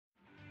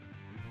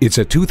It's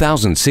a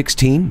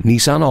 2016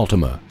 Nissan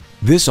Altima.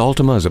 This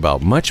Altima is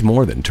about much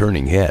more than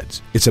turning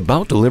heads. It's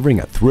about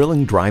delivering a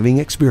thrilling driving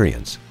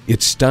experience.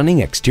 Its stunning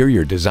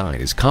exterior design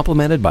is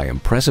complemented by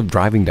impressive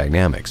driving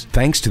dynamics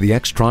thanks to the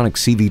Xtronic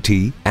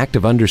CVT,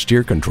 active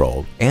understeer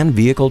control, and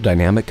vehicle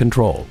dynamic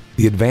control.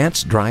 The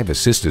advanced drive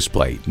assist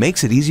display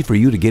makes it easy for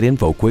you to get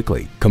info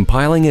quickly,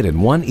 compiling it in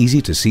one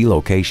easy-to-see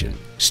location.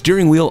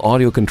 Steering wheel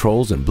audio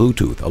controls and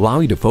Bluetooth allow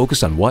you to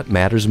focus on what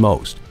matters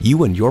most,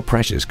 you and your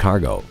precious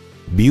cargo.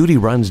 Beauty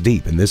runs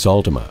deep in this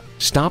Altima.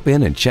 Stop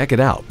in and check it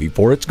out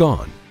before it's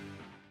gone.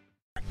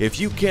 If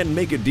you can't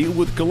make a deal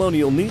with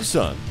Colonial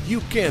Nissan,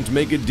 you can't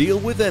make a deal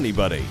with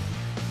anybody.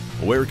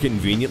 We're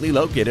conveniently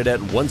located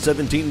at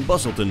 117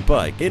 Bustleton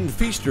Pike in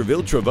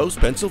Feasterville,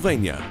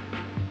 Pennsylvania.